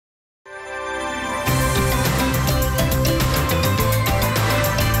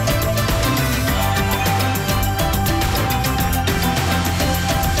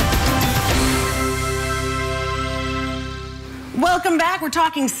We're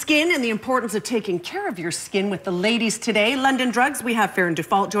talking skin and the importance of taking care of your skin with the ladies today. London Drugs, we have Farron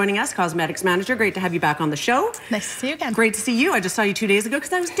Dufault joining us, cosmetics manager. Great to have you back on the show. Nice to see you again. Great to see you. I just saw you 2 days ago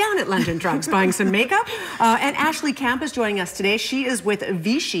because I was down at London Drugs buying some makeup. And Ashley Camp is joining us today. She is with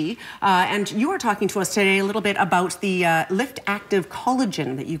Vichy. And you are talking to us today a little bit about the Lift Active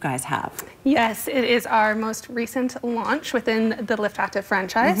Collagen that you guys have. Yes, it is our most recent launch within the Lift Active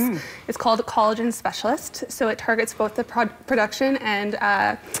franchise. It's called Collagen Specialist. So it targets both the production and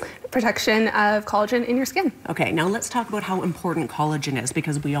protection of collagen in your skin. Okay, now let's talk about how important collagen is,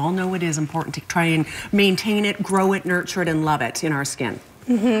 because we all know it is important to try and maintain it, grow it, nurture it, and love it in our skin.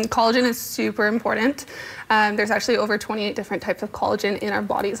 Collagen is super important. There's actually over 28 different types of collagen in our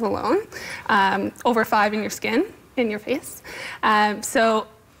bodies alone, over 5 in your skin, in your face. So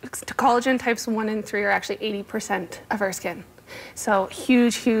collagen types 1 and 3 are actually 80% of our skin. So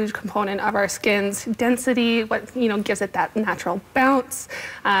huge component of our skin's density, what gives it that natural bounce.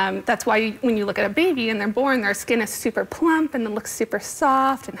 That's why when you look at a baby and they're born, their skin is super plump and it looks super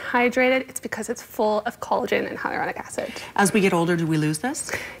soft and hydrated. It's because it's full of collagen and hyaluronic acid. As we get older, do we lose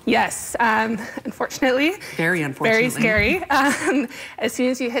this? Yes, unfortunately. Very unfortunately. Very scary. As soon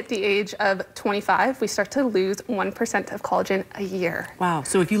as you hit the age of 25, we start to lose 1% of collagen a year. Wow,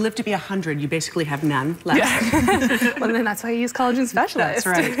 so if you live to be 100, you basically have none left. Yeah. Well, then that's why you use Collagen Specialist. That's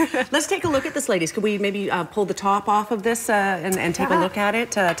right. Let's take a look at this, ladies. Could we maybe pull the top off of this and take a look at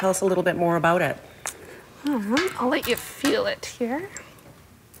it? Tell us a little bit more about it. I'll let you feel it here.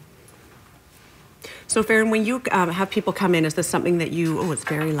 So, Farron, when you have people come in, is this something that you... Oh, it's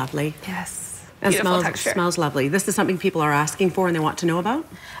very lovely. Yes. It smells lovely. This is something people are asking for and they want to know about?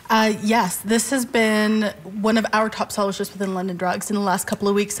 Yes, this has been one of our top sellers just within London Drugs in the last couple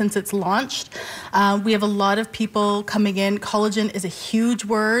of weeks since it's launched. We have a lot of people coming in. Collagen is a huge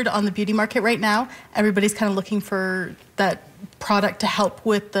word on the beauty market right now. Everybody's kind of looking for that product to help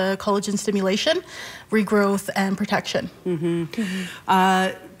with the collagen stimulation, regrowth, and protection.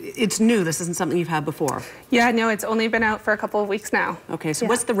 It's new. This isn't something you've had before. Yeah, no, it's only been out for a couple of weeks now. Okay, so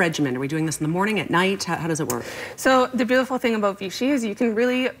what's the regimen? Are we doing this in the morning, at night? How does it work? So the beautiful thing about Vichy is you can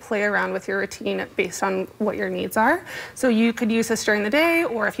really play around with your routine based on what your needs are. So you could use this during the day,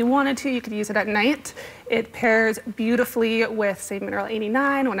 or if you wanted to, you could use it at night. It pairs beautifully with, say, Mineral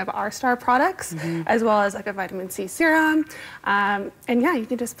 89, one of our star products, as well as like a vitamin C serum. And yeah, you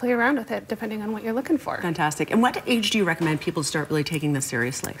can just play around with it depending on what you're looking for. Fantastic. And what age do you recommend people start really taking this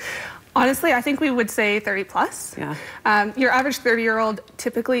seriously? Honestly, I think we would say 30 plus. Yeah. Your average 30-year-old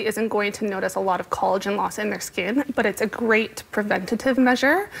typically isn't going to notice a lot of collagen loss in their skin, but it's a great preventative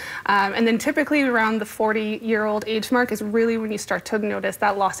measure. And then typically around the 40-year-old age mark is really when you start to notice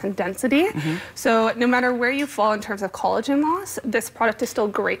that loss in density. So no matter where you fall in terms of collagen loss, this product is still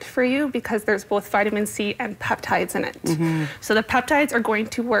great for you because there's both vitamin C and peptides in it. So the peptides are going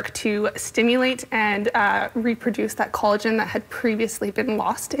to work to stimulate and reproduce that collagen that had previously been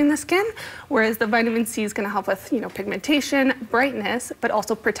lost in the skin. Whereas the vitamin C is going to help with, pigmentation, brightness, but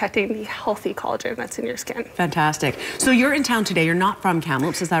also protecting the healthy collagen that's in your skin. Fantastic. So you're in town today. You're not from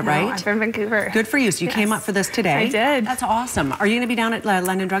Kamloops, is that right? No, I'm from Vancouver. Good for you. So you came up for this today. I did. That's awesome. Are you going to be down at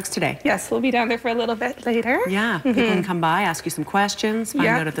London Drugs today? Yes, we'll be down there for a little bit later. Yeah. People can come by, ask you some questions, find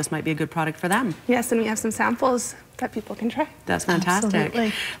out if this might be a good product for them. Yes, and we have some samples that people can try. That's fantastic.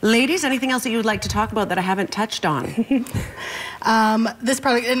 Absolutely. Ladies, anything else that you would like to talk about that I haven't touched on? This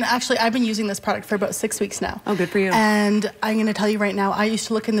product, and actually I've been using this product for about 6 weeks now. Oh, good for you. And I'm going to tell you right now, I used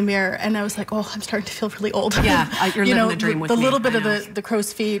to look in the mirror and I was like, oh, I'm starting to feel really old. Yeah, you're living the dream with me. The little bit of the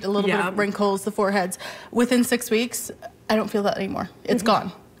crow's feet, a little bit of wrinkles, the foreheads. Within 6 weeks, I don't feel that anymore. It's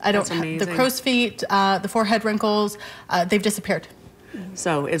gone. I don't. The crow's feet, the forehead wrinkles, they've disappeared.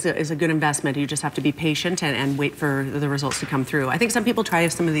 So it's a good investment. You just have to be patient and wait for the results to come through. I think some people try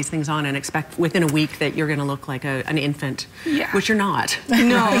some of these things on and expect within a week that you're going to look like an infant, which you're not.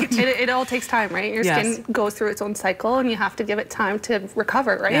 No, it all takes time, right? Your skin goes through its own cycle and you have to give it time to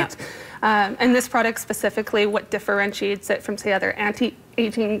recover, right? Yeah. And this product specifically, what differentiates it from, say, other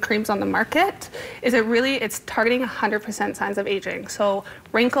anti-aging creams on the market is it's targeting 100% signs of aging. So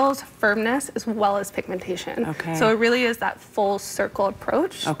wrinkles, firmness, as well as pigmentation. Okay. So it really is that full circle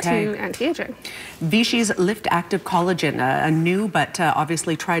approach to anti-aging. Vichy's Lift Active Collagen, a new but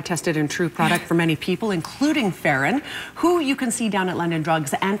obviously tried, tested, and true product for many people, including Farron, who you can see down at London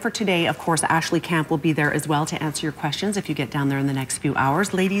Drugs. And for today, of course, Ashley Camp will be there as well to answer your questions if you get down there in the next few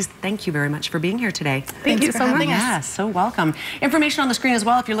hours. Ladies, thank you very much for being here today. Thank you so much. Yes, so welcome. Information on the screen as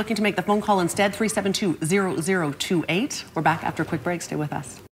well if you're looking to make the phone call instead, 372-0028. We're back after a quick break. Stay with us.